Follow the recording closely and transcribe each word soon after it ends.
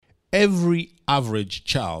Every average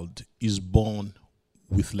child is born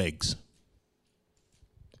with legs.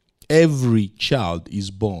 Every child is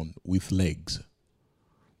born with legs.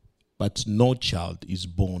 But no child is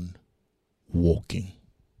born walking.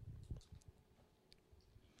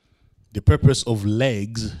 The purpose of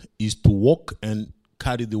legs is to walk and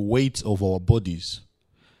carry the weight of our bodies.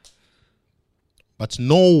 But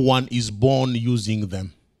no one is born using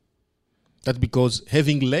them. That's because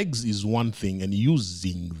having legs is one thing and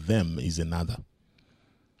using them is another.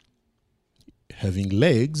 Having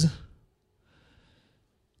legs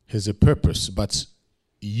has a purpose, but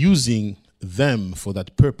using them for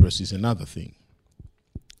that purpose is another thing.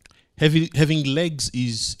 Having legs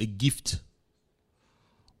is a gift,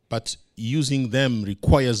 but using them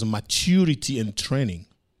requires maturity and training.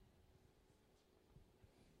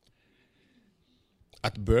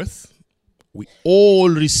 At birth, we all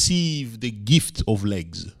receive the gift of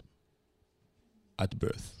legs at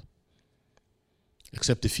birth,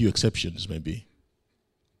 except a few exceptions maybe.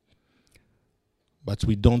 But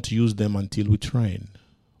we don't use them until we train,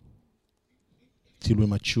 till we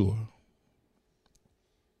mature.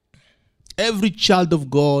 Every child of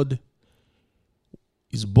God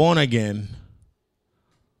is born again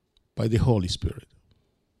by the Holy Spirit.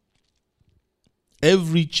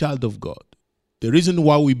 Every child of God. The reason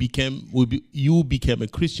why you became a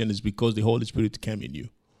Christian is because the Holy Spirit came in you.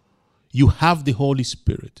 You have the Holy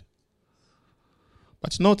Spirit.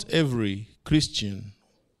 But not every Christian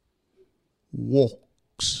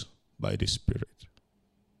walks by the Spirit.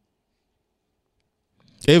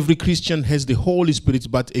 Every Christian has the Holy Spirit,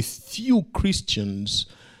 but a few Christians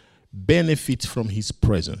benefit from his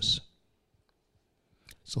presence.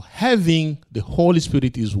 So having the Holy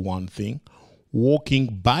Spirit is one thing. Walking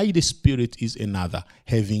by the Spirit is another.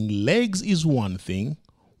 Having legs is one thing.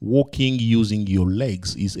 Walking using your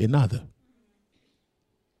legs is another.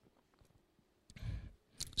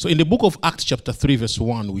 So in the book of Acts chapter 3 verse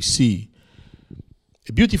 1, we see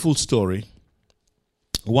a beautiful story,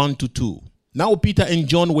 1 to 2. Now Peter and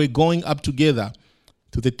John were going up together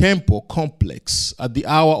to the temple complex at the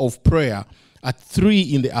hour of prayer at 3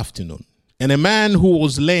 in the afternoon. And a man who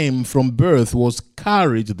was lame from birth was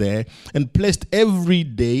carried there and placed every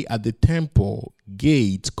day at the temple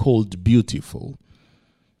gate called Beautiful,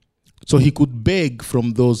 so he could beg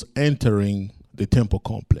from those entering the temple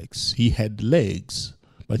complex. He had legs,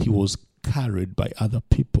 but he was carried by other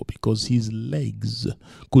people because his legs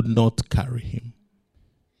could not carry him.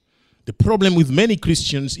 The problem with many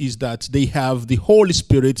Christians is that they have the Holy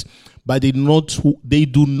Spirit, but they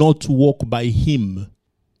do not walk by him.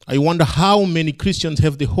 I wonder how many Christians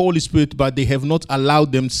have the Holy Spirit, but they have not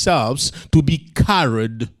allowed themselves to be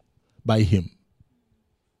carried by him.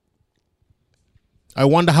 I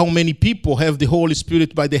wonder how many people have the Holy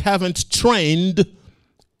Spirit, but they haven't trained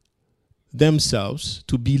themselves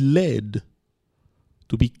to be led,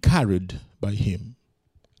 to be carried by him.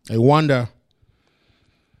 I wonder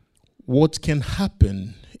what can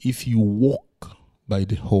happen if you walk by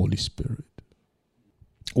the Holy Spirit.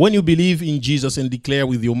 When you believe in Jesus and declare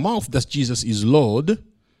with your mouth that Jesus is Lord,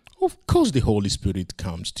 of course the Holy Spirit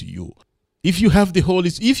comes to you. If you have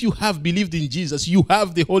believed in Jesus, you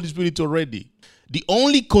have the Holy Spirit already. The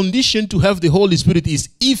only condition to have the Holy Spirit is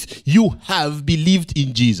if you have believed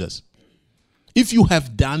in Jesus. If you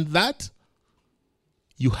have done that,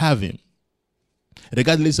 you have him.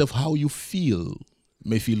 Regardless of how you feel, you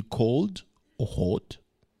may feel cold or hot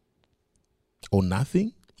or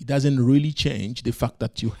nothing. It doesn't really change the fact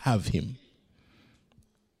that you have him.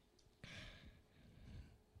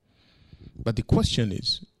 But the question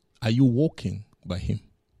is, are you walking by him?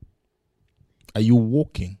 Are you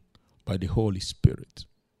walking by the Holy Spirit?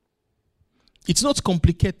 It's not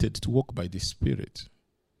complicated to walk by the Spirit.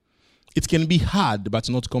 It can be hard, but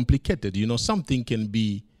not complicated. You know, something can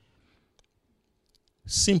be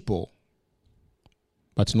simple,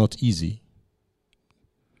 but not easy.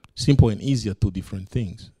 Simple and easy are two different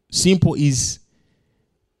things. Simple is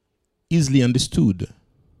easily understood,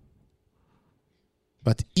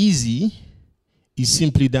 but easy is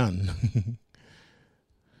simply done.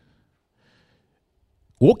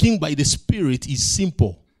 Walking by the Spirit is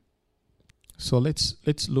simple. So let's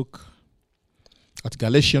look at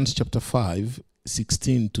Galatians chapter 5,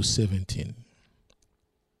 16 to 17.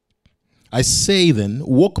 I say then,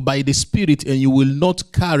 walk by the Spirit, and you will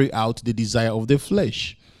not carry out the desire of the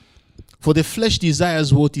flesh. For the flesh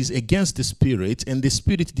desires what is against the Spirit, and the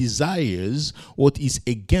Spirit desires what is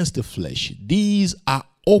against the flesh. These are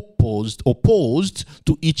opposed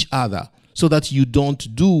to each other, so that you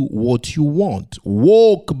don't do what you want.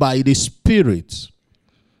 Walk by the Spirit.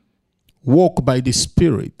 walk by the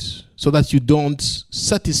Spirit so that you don't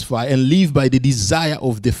satisfy and live by the desire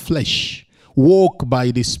of the flesh. Walk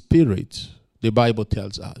by the Spirit, the Bible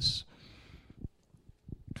tells us.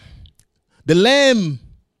 The lamb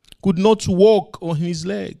could not walk on his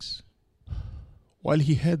legs while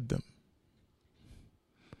he had them.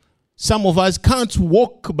 Some of us can't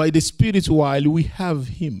walk by the Spirit while we have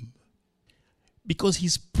him, because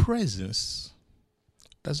his presence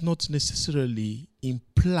does not necessarily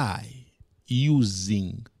imply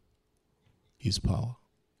using his power.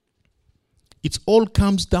 It all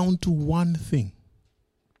comes down to one thing: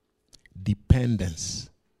 dependence.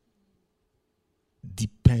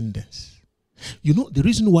 Dependence. You know, the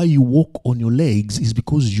reason why you walk on your legs is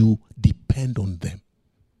because you depend on them.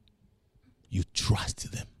 You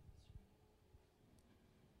trust them.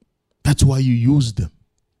 That's why you use them.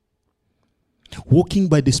 Walking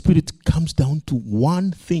by the Spirit comes down to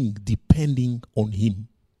one thing: depending on him.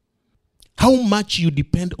 How much you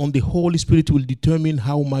depend on the Holy Spirit will determine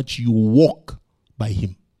how much you walk by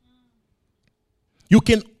him. You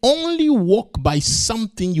can only walk by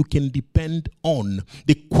something you can depend on.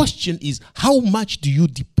 The question is, how much do you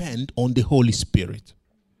depend on the Holy Spirit?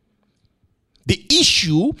 The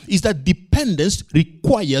issue is that dependence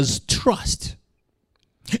requires trust.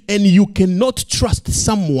 And you cannot trust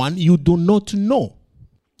someone you do not know.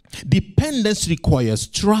 Dependence requires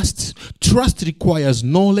trust. Trust requires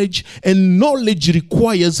knowledge. And knowledge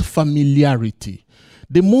requires familiarity.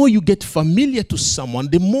 The more you get familiar to someone,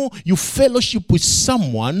 the more you fellowship with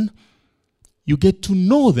someone, you get to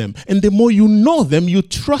know them. And the more you know them, you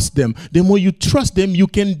trust them. The more you trust them, you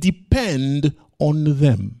can depend on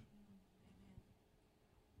them.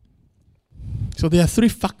 So there are three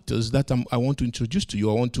factors that I want to introduce to you,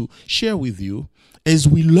 I want to share with you as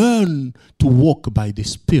we learn to walk by the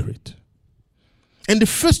Spirit. And the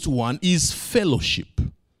first one is fellowship.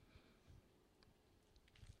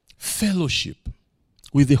 Fellowship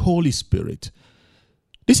with the Holy Spirit.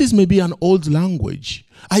 This is maybe an old language.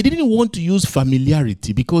 I didn't want to use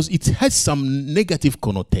familiarity because it has some negative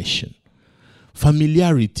connotation.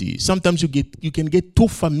 Familiarity. Sometimes you can get too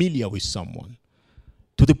familiar with someone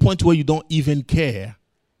to the point where you don't even care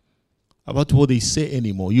about what they say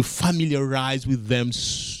anymore. You familiarize with them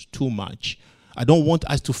too much. I don't want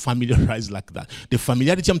us to familiarize like that. The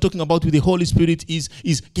familiarity I'm talking about with the Holy Spirit is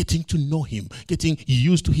getting to know him, getting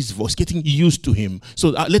used to his voice, getting used to him. So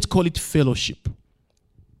let's call it fellowship.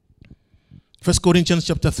 1 Corinthians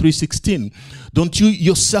chapter 3:16. Don't you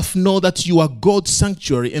yourself know that you are God's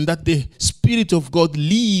sanctuary and that the Spirit of God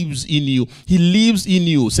lives in you? He lives in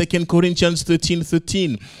you. 2 Corinthians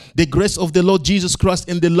 13:13. The grace of the Lord Jesus Christ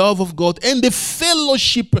and the love of God and the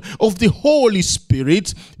fellowship of the Holy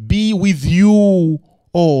Spirit be with you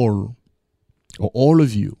all. Or all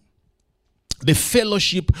of you. The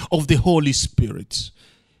fellowship of the Holy Spirit.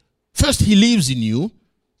 First, he lives in you,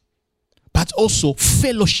 but also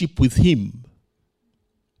fellowship with him.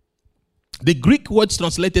 The Greek word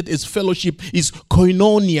translated as fellowship is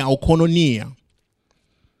koinonia or koinonia.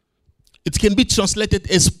 It can be translated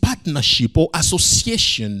as partnership or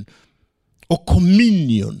association or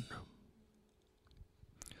communion.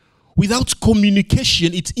 Without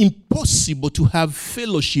communication, it's impossible to have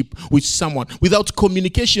fellowship with someone. Without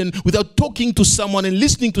communication, without talking to someone and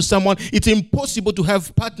listening to someone, it's impossible to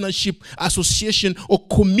have partnership, association, or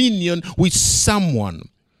communion with someone.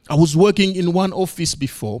 I was working in one office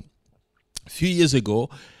before, a few years ago,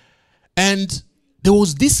 and there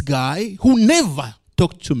was this guy who never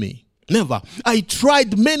talked to me. Never. I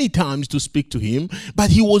tried many times to speak to him, but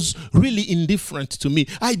he was really indifferent to me.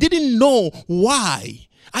 I didn't know why.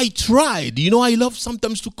 I tried. You know, I love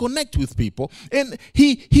sometimes to connect with people, and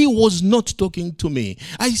he was not talking to me.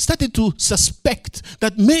 I started to suspect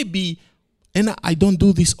that maybe, and I don't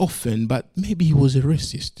do this often, but maybe he was a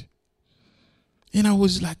racist. And I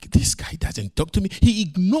was like, this guy doesn't talk to me. He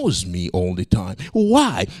ignores me all the time.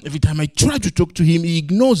 Why? Every time I try to talk to him, he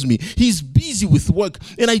ignores me. He's busy with work.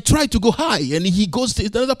 And I try to go hi, and he goes to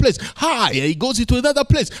another place. Hi, and he goes to another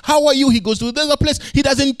place. How are you? He goes to another place. He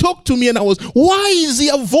doesn't talk to me. And I was, why is he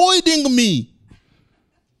avoiding me?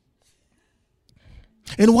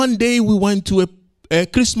 And one day we went to a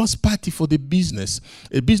Christmas party for the business,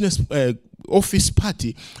 a business office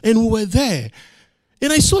party. And we were there.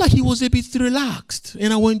 And I saw like he was a bit relaxed.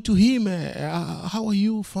 And I went to him, how are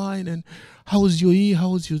you? Fine. And how is your ear?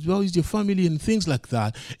 How is your family? And things like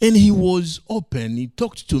that. And he was open. He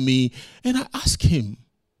talked to me. And I asked him,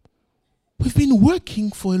 we've been working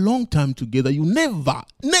for a long time together. You never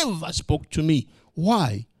spoke to me.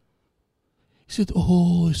 Why? He said,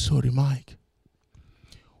 oh, sorry, Mike.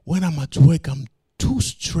 When I'm at work, I'm too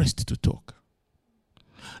stressed to talk.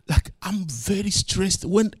 Like, I'm very stressed.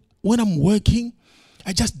 When I'm working,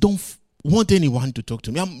 I just don't want anyone to talk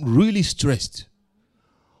to me. I'm really stressed.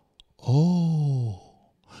 Oh,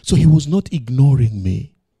 so he was not ignoring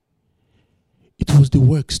me. It was the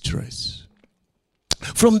work stress.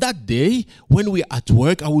 From that day, when we're at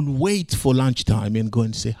work, I would wait for lunchtime and go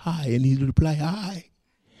and say hi. And he'd reply, hi.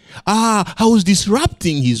 I was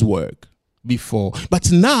disrupting his work before.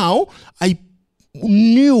 But now, I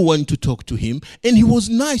knew when to talk to him. And he was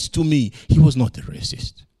nice to me. He was not a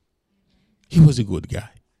racist. He was a good guy.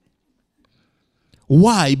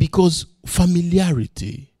 Why? Because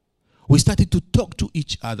familiarity. We started to talk to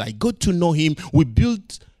each other. I got to know him. We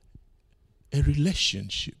built a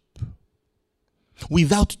relationship.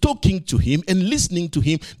 Without talking to him and listening to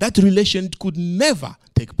him, that relation could never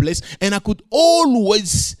take place. And I could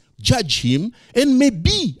always judge him. And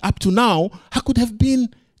maybe up to now, I could have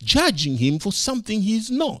been judging him for something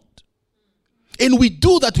he's not. And we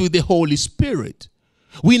do that with the Holy Spirit.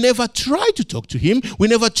 We never try to talk to him. We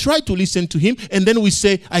never try to listen to him. And then we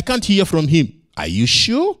say, I can't hear from him. Are you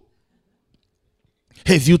sure?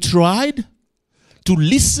 Have you tried to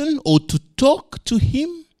listen or to talk to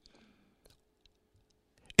him?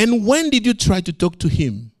 And when did you try to talk to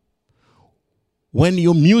him? When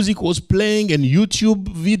your music was playing and YouTube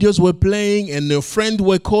videos were playing and your friends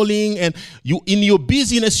were calling and you, in your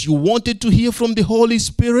busyness, you wanted to hear from the Holy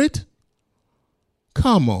Spirit?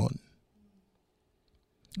 Come on.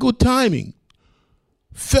 Good timing.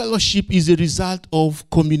 Fellowship is a result of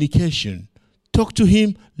communication. Talk to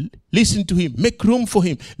him, listen to him, make room for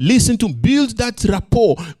him, listen to him, build that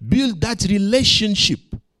rapport, build that relationship.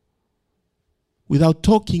 Without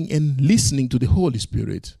talking and listening to the Holy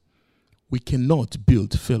Spirit, we cannot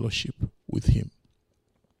build fellowship with him.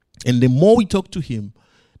 And the more we talk to him,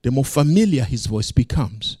 the more familiar his voice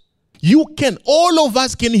becomes. All of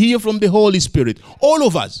us can hear from the Holy Spirit. All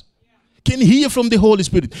of us can hear from the Holy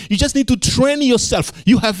Spirit. You just need to train yourself.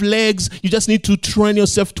 You have legs. You just need to train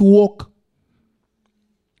yourself to walk.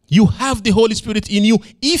 You have the Holy Spirit in you.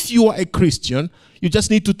 If you are a Christian, you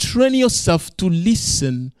just need to train yourself to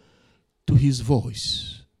listen to his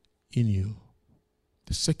voice in you.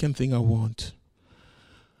 The second thing I want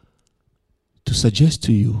to suggest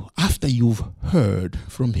to you, after you've heard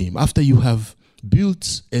from him, after you have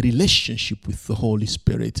built a relationship with the Holy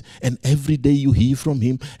Spirit, and every day you hear from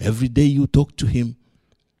him, every day you talk to him,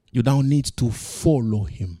 you now need to follow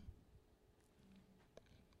him.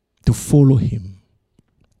 To follow him.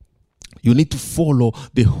 You need to follow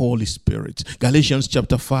the Holy Spirit. Galatians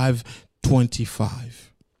chapter 5:25.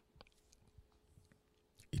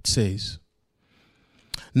 It says,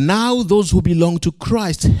 now those who belong to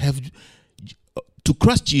Christ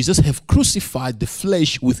Jesus have crucified the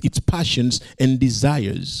flesh with its passions and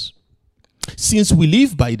desires. Since we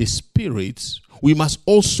live by the Spirit, we must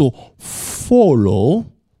also follow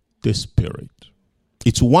the Spirit.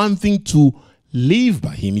 It's one thing to live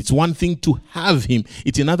by him. It's one thing to have him.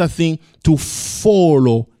 It's another thing to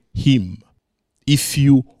follow him. If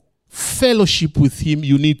you fellowship with him,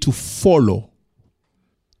 you need to follow.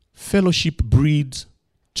 Fellowship breeds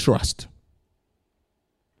trust.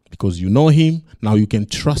 Because you know him, now you can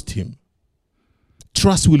trust him.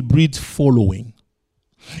 Trust will breed following.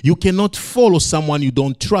 You cannot follow someone you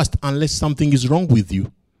don't trust unless something is wrong with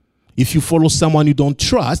you. If you follow someone you don't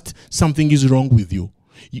trust, something is wrong with you.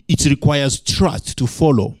 It requires trust to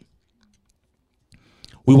follow.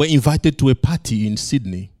 We were invited to a party in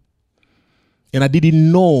Sydney. And I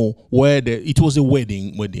didn't know it was a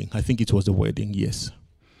wedding. I think it was a wedding, yes.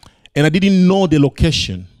 And I didn't know the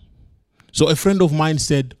location. So a friend of mine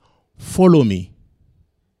said, follow me.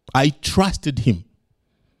 I trusted him.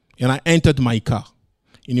 And I entered my car.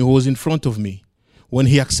 And he was in front of me. When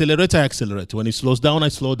he accelerates, I accelerate. When he slows down, I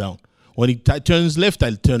slow down. When he turns left,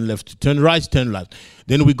 I'll turn left. Turn right, turn left.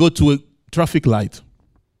 Then we go to a traffic light.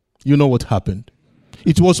 You know what happened.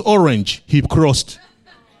 It was orange. He crossed.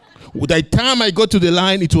 By the time I got to the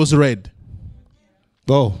line, it was red.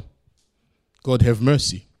 Oh, God have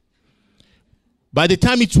mercy. By the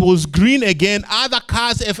time it was green again, other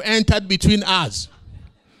cars have entered between us.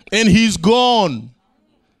 And he's gone.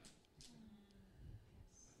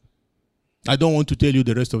 I don't want to tell you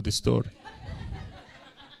the rest of the story.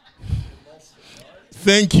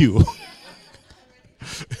 Thank you.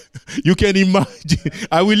 You can imagine.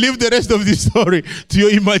 I will leave the rest of the story to your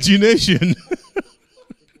imagination.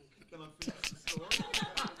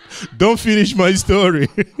 Don't finish my story.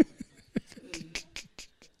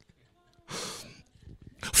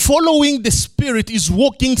 Following the Spirit is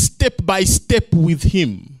walking step by step with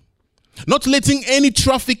him. Not letting any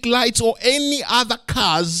traffic lights or any other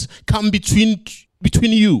cars come between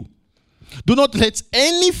you. Do not let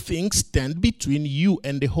anything stand between you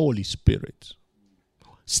and the Holy Spirit.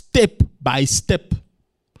 Step by step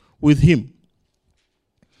with Him.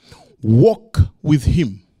 Walk with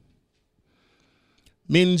Him.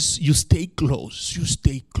 Means you stay close, you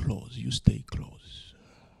stay close, you stay close.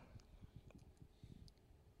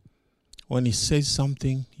 When He says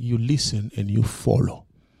something, you listen and you follow.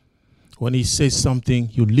 When He says something,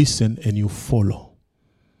 you listen and you follow.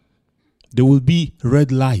 There will be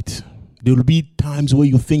red light. There will be times where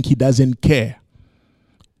you think He doesn't care.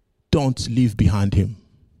 Don't leave behind Him.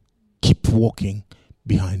 Keep walking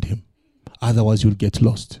behind Him. Otherwise, you'll get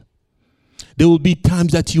lost. There will be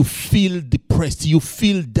times that you feel depressed. You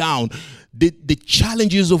feel down. The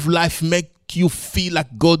challenges of life make you feel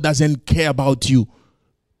like God doesn't care about you.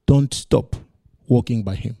 Don't stop walking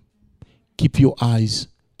by Him. Keep your eyes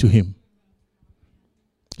to Him.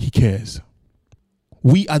 He cares.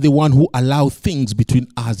 We are the one who allow things between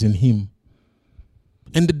us and Him.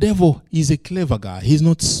 And the devil is a clever guy. He's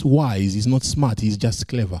not wise. He's not smart. He's just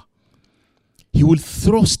clever. He will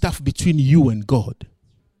throw stuff between you and God.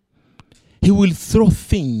 He will throw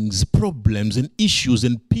things, problems and issues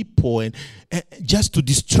and people and just to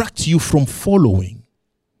distract you from following.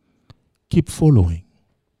 Keep following.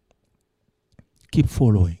 Keep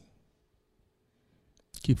following.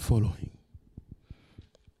 Keep following.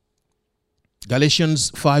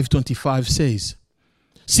 Galatians 5:25 says,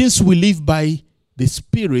 since we live by the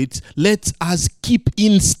Spirit, let us keep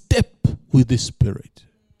in step with the Spirit.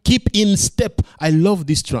 Keep in step. I love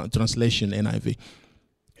this translation, NIV.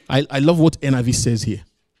 I love what NIV says here.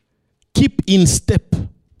 Keep in step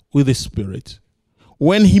with the Spirit.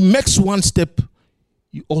 When He makes one step,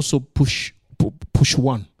 you also push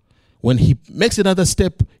one. When He makes another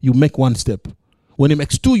step, you make one step. When He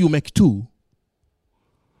makes two, you make two.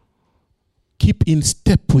 Keep in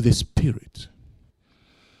step with the Spirit.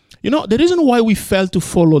 You know, the reason why we fail to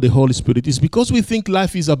follow the Holy Spirit is because we think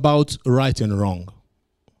life is about right and wrong.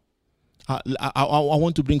 I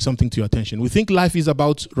want to bring something to your attention. We think life is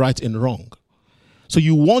about right and wrong. So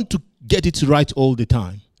you want to get it right all the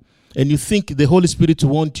time. And you think the Holy Spirit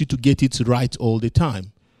wants you to get it right all the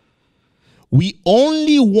time. We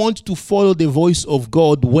only want to follow the voice of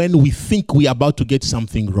God when we think we are about to get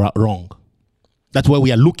something wrong. That's why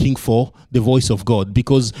we are looking for the voice of God.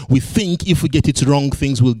 Because we think if we get it wrong,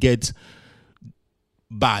 things will get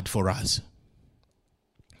bad for us.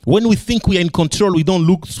 When we think we are in control, we don't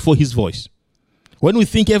look for His voice. When we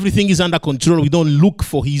think everything is under control, we don't look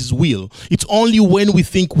for His will. It's only when we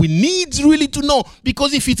think we need really to know,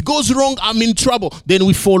 because if it goes wrong, I'm in trouble. Then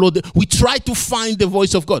we we try to find the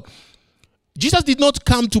voice of God. Jesus did not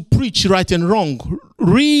come to preach right and wrong.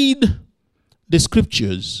 Read the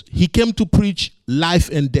scriptures. He came to preach life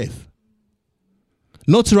and death.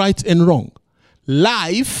 Not right and wrong.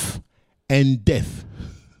 Life and death.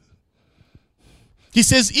 He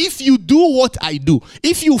says, if you do what I do,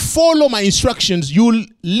 if you follow my instructions, you'll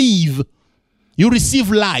live. You receive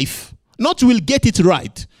life. Not will get it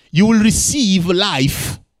right. You will receive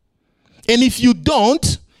life. And if you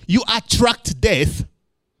don't, you attract death.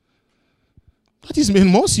 That is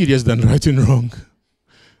more serious than right and wrong.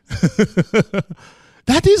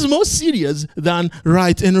 That is more serious than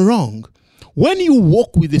right and wrong. When you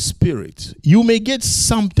walk with the Spirit, you may get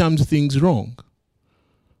sometimes things wrong.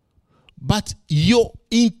 But your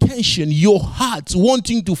intention, your heart,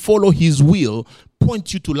 wanting to follow His will,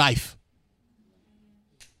 point you to life.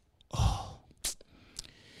 Oh.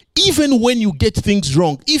 Even when you get things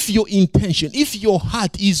wrong, if your intention, if your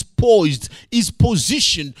heart is poised, is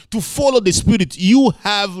positioned to follow the Spirit, you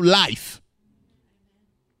have life.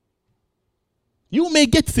 You may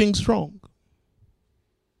get things wrong.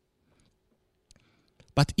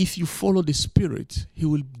 But if you follow the Spirit, He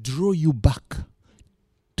will draw you back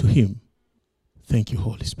to Him. Thank you,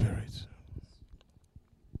 Holy Spirit.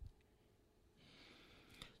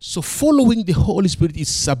 So following the Holy Spirit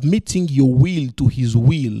is submitting your will to His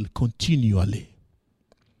will continually.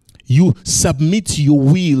 You submit your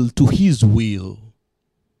will to His will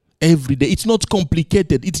every day. It's not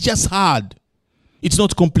complicated. It's just hard. It's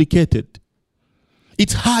not complicated.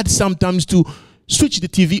 It's hard sometimes to switch the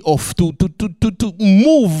TV off, to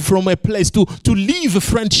move from a place, to leave a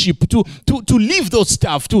friendship, to leave those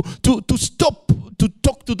stuff, to stop to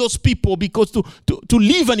talk to those people, because to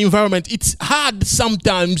leave an environment, it's hard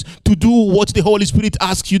sometimes to do what the Holy Spirit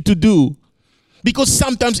asks you to do. Because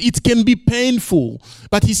sometimes it can be painful.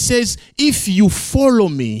 But He says, if you follow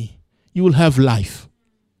me, you will have life.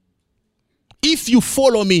 If you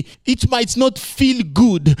follow me, it might not feel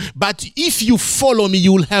good, but if you follow me,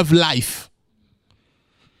 you will have life.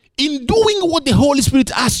 In doing what the Holy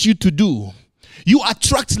Spirit asks you to do, You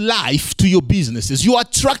attract life to your businesses. You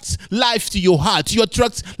attract life to your heart. You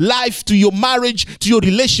attract life to your marriage, to your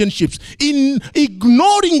relationships. In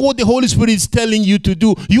ignoring what the Holy Spirit is telling you to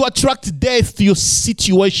do, you attract death to your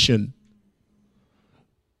situation.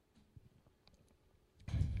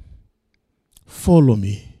 Follow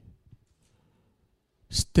me,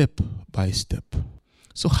 step by step.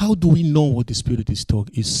 So how do we know what the Spirit is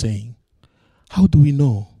saying? How do we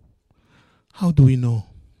know? How do we know?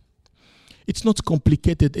 It's not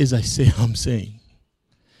complicated as I'm saying.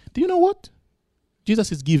 Do you know what?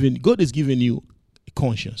 God is giving you a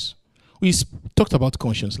conscience. We talked about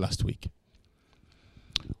conscience last week.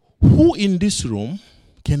 Who in this room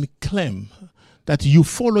can claim that you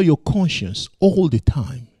follow your conscience all the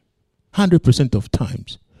time? 100% of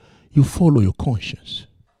times, you follow your conscience.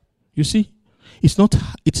 You see? It's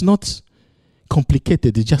not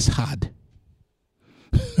complicated, it's just hard.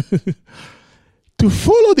 To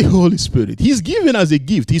follow the Holy Spirit, He's given us a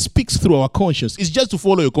gift. He speaks through our conscience. It's just to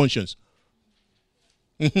follow your conscience.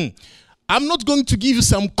 I'm not going to give you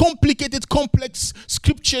some complicated, complex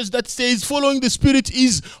scriptures that says following the Spirit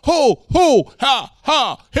is ho, ho, ha,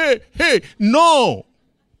 ha, hey, hey. No.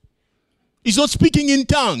 He's not speaking in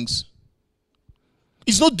tongues.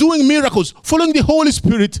 He's not doing miracles. Following the Holy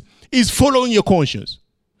Spirit is following your conscience.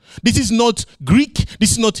 This is not Greek.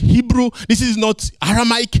 This is not Hebrew. This is not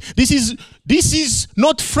Aramaic. This is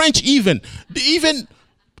not French even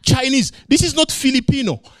Chinese. This is not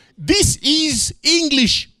Filipino. This is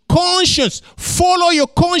English. Conscience. Follow your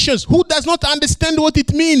conscience. Who does not understand what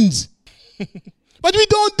it means? But we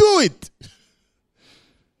don't do it.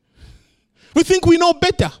 We think we know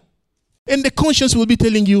better. And the conscience will be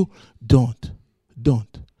telling you, don't.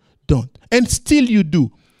 And still you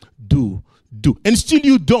do. And still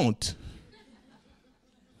you don't.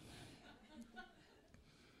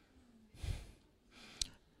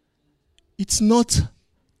 It's not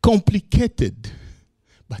complicated,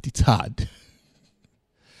 but it's hard.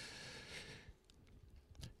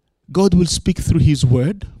 God will speak through His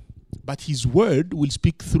word, but His word will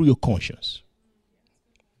speak through your conscience.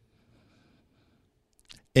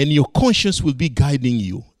 And your conscience will be guiding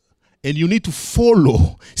you. And you need to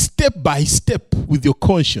follow step by step with your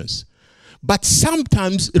conscience. But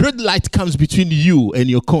sometimes red light comes between you and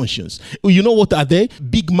your conscience. You know what are they?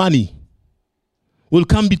 Big money will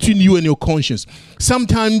come between you and your conscience.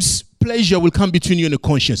 Sometimes pleasure will come between you and your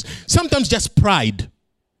conscience. Sometimes just pride.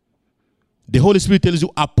 The Holy Spirit tells you,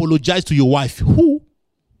 apologize to your wife. Who?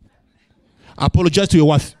 Apologize to your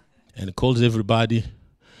wife. And calls everybody.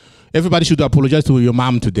 Everybody should apologize to your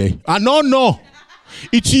mom today. No.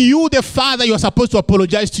 It's you, the father, you are supposed to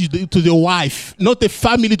apologize to the wife, not the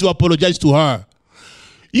family to apologize to her.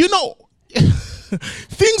 You know,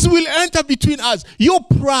 things will enter between us. Your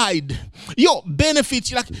pride, your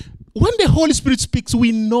benefits. Like, when the Holy Spirit speaks,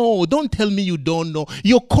 we know. Don't tell me you don't know.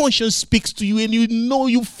 Your conscience speaks to you and you know,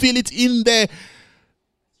 you feel it in there.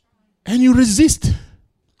 And you resist.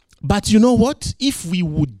 But you know what? If we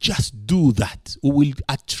would just do that, we will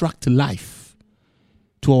attract life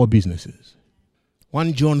to our businesses.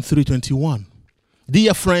 1 John 3:21.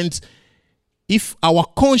 Dear friends, if our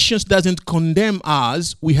conscience doesn't condemn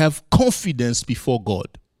us, we have confidence before God.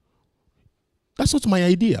 That's not my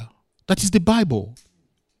idea. That is the Bible.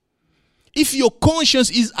 If your conscience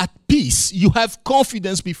is at peace, you have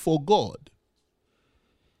confidence before God.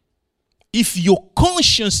 If your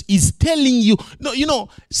conscience is telling you, no, you know,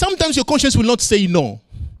 sometimes your conscience will not say no.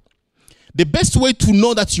 The best way to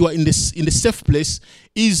know that you are in the safe place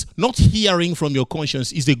is not hearing from your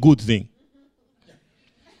conscience is a good thing.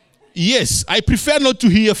 Yes, I prefer not to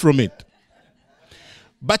hear from it.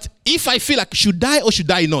 But if I feel like, should I or should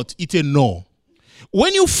I not? It's a no.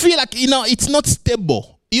 When you feel like, you know, it's not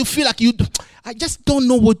stable, you feel like I just don't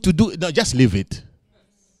know what to do. No, just leave it.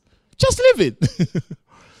 Just leave it.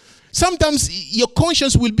 Sometimes your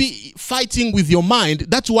conscience will be fighting with your mind.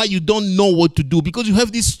 That's why you don't know what to do, because you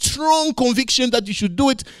have this strong conviction that you should do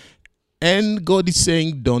it. And God is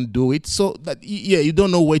saying, don't do it. So that, you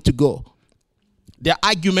don't know where to go. There are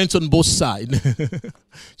arguments on both sides.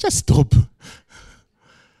 Just stop.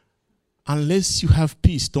 Unless you have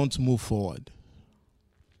peace, don't move forward.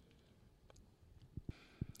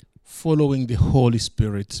 Following the Holy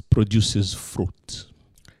Spirit produces fruit.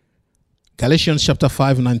 Galatians chapter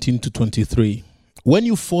 5:19-23. When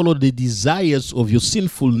you follow the desires of your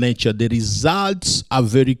sinful nature, the results are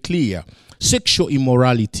very clear. Sexual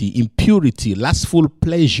immorality, impurity, lustful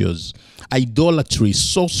pleasures, idolatry,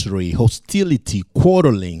 sorcery, hostility,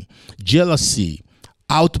 quarreling, jealousy,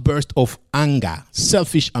 outburst of anger,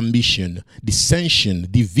 selfish ambition, dissension,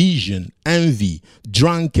 division, envy,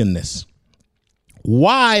 drunkenness.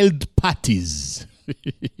 wild parties,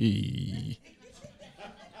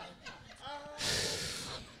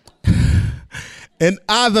 and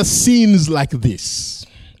other sins like this.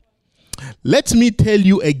 Let me tell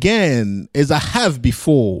you again, as I have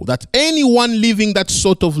before, that anyone living that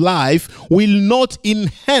sort of life will not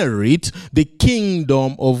inherit the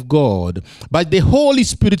kingdom of God. But the Holy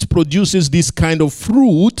Spirit produces this kind of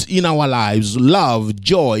fruit in our lives: love,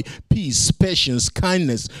 joy, peace, patience,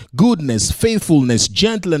 kindness, goodness, faithfulness,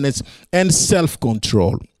 gentleness, and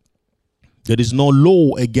self-control. There is no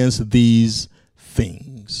law against these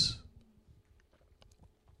things.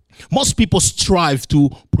 Most people strive to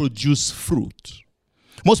produce fruit.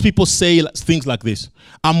 Most people say things like this: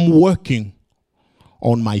 I'm working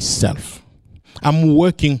on myself. I'm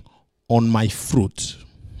working on my fruit.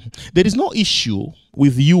 There is no issue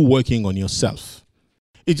with you working on yourself.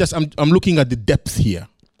 It's just I'm looking at the depth here.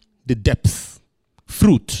 The depth.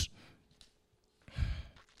 Fruit.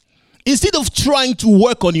 Instead of trying to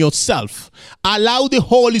work on yourself, allow the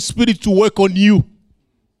Holy Spirit to work on you.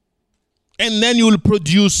 And then you will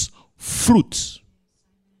produce fruit.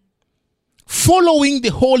 Following the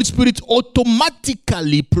Holy Spirit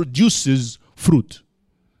automatically produces fruit.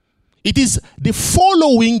 It is the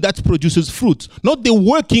following that produces fruit, not the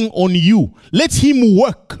working on you. Let Him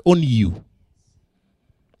work on you.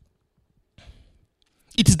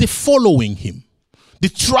 It is the following Him, the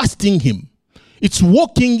trusting Him. It's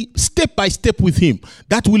walking step by step with Him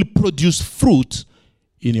that will produce fruit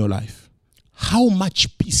in your life. How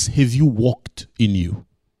much peace have you walked in you?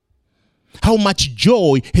 How much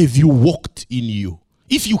joy have you walked in you?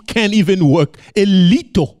 If you can even work a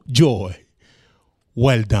little joy,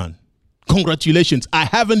 well done. Congratulations. I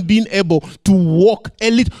haven't been able to walk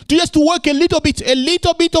to work a little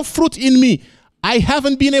bit of fruit in me. I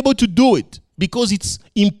haven't been able to do it because it's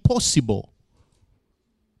impossible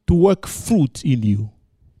to work fruit in you.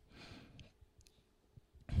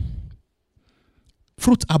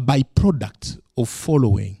 Fruit are byproduct of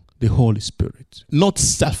following the Holy Spirit, not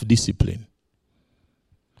self-discipline.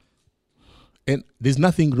 And there's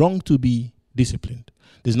nothing wrong to be disciplined.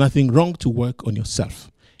 There's nothing wrong to work on yourself.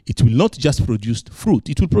 It will not just produce fruit.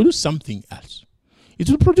 It will produce something else. It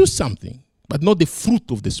will produce something, but not the fruit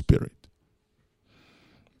of the Spirit.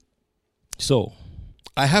 So,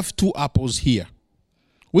 I have 2 apples here.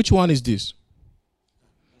 Which one is this?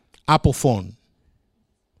 Apple phone.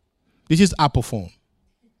 This is Apple phone.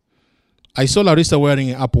 I saw Larissa wearing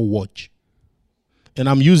an Apple Watch. And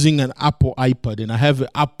I'm using an Apple iPad. And I have an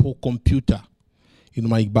Apple computer in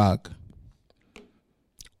my bag.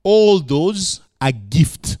 All those are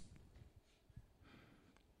gifts.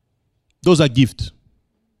 Those are gifts.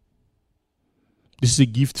 This is a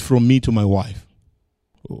gift from me to my wife.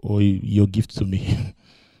 Or your gift to me.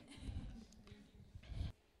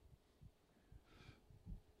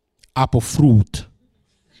 Apple fruit.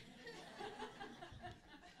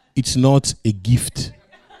 It's not a gift.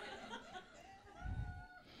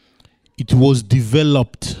 It was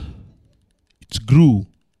developed. It grew.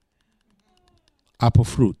 Apple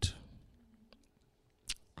fruit.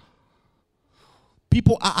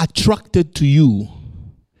 People are attracted to you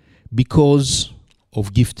because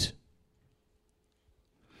of gift.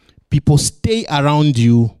 People stay around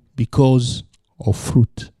you because of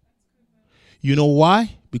fruit. You know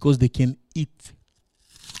why? Because they can eat.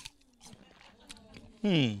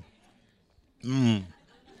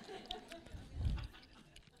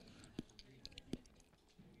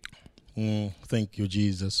 Thank you,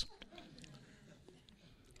 Jesus.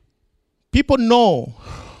 People know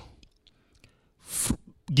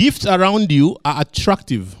gifts around you are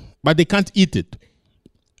attractive, but they can't eat it.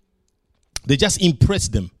 They just impress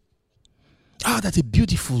them. That's a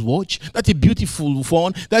beautiful watch. That's a beautiful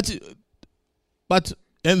phone.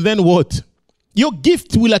 And then what? Your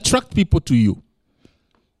gift will attract people to you.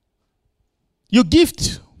 Your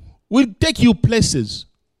gift will take you places.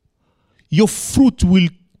 Your fruit will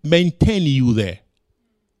maintain you there.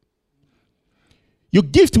 Your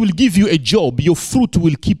gift will give you a job. Your fruit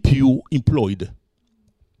will keep you employed.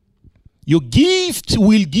 Your gift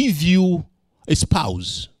will give you a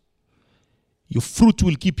spouse. Your fruit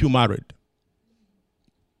will keep you married.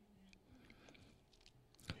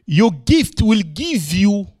 Your gift will give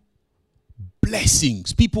you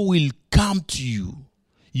blessings. People will come to you.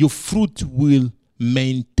 Your fruit will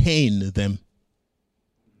maintain them.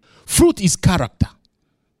 Fruit is character.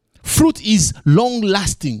 Fruit is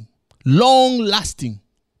long-lasting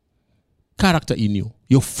character in you.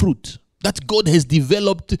 Your fruit that God has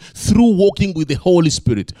developed through walking with the Holy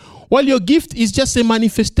Spirit. While your gift is just a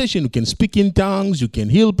manifestation. You can speak in tongues. You can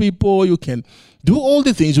heal people. You can do all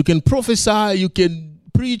the things. You can prophesy. You can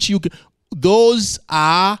preach. Those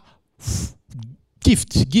are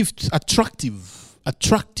gifts, attractive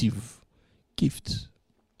gifts.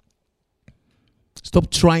 Stop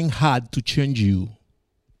trying hard to change you.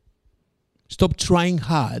 Stop trying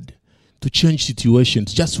hard to change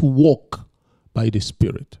situations. Just walk by the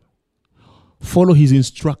Spirit. Follow His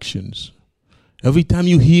instructions. Every time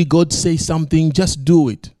you hear God say something, just do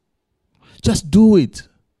it. Just do it.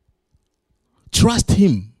 Trust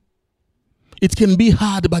Him. It can be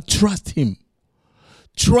hard, but trust Him.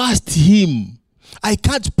 Trust Him. I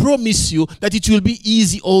can't promise you that it will be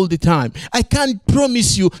easy all the time. I can't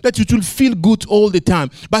promise you that it will feel good all the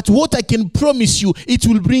time. But what I can promise you, it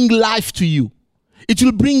will bring life to you. It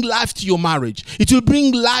will bring life to your marriage. It will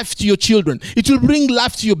bring life to your children. It will bring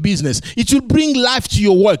life to your business. It will bring life to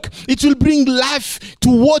your work. It will bring life to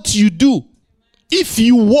what you do. If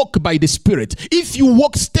you walk by the Spirit, if you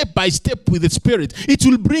walk step by step with the Spirit, it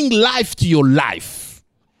will bring life to your life.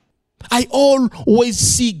 I always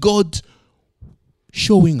see God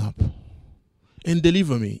showing up and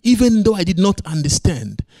deliver me, even though I did not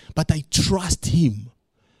understand, but I trust Him.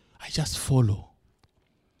 I just follow.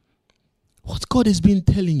 What God has been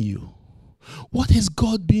telling you? What has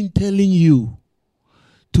God been telling you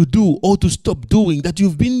to do or to stop doing that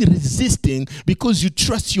you've been resisting because you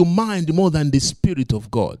trust your mind more than the Spirit of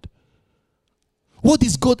God? What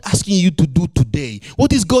is God asking you to do today?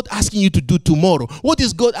 What is God asking you to do tomorrow? What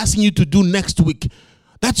is God asking you to do next week?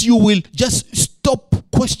 That you will just stop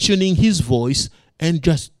questioning His voice and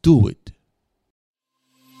just do it.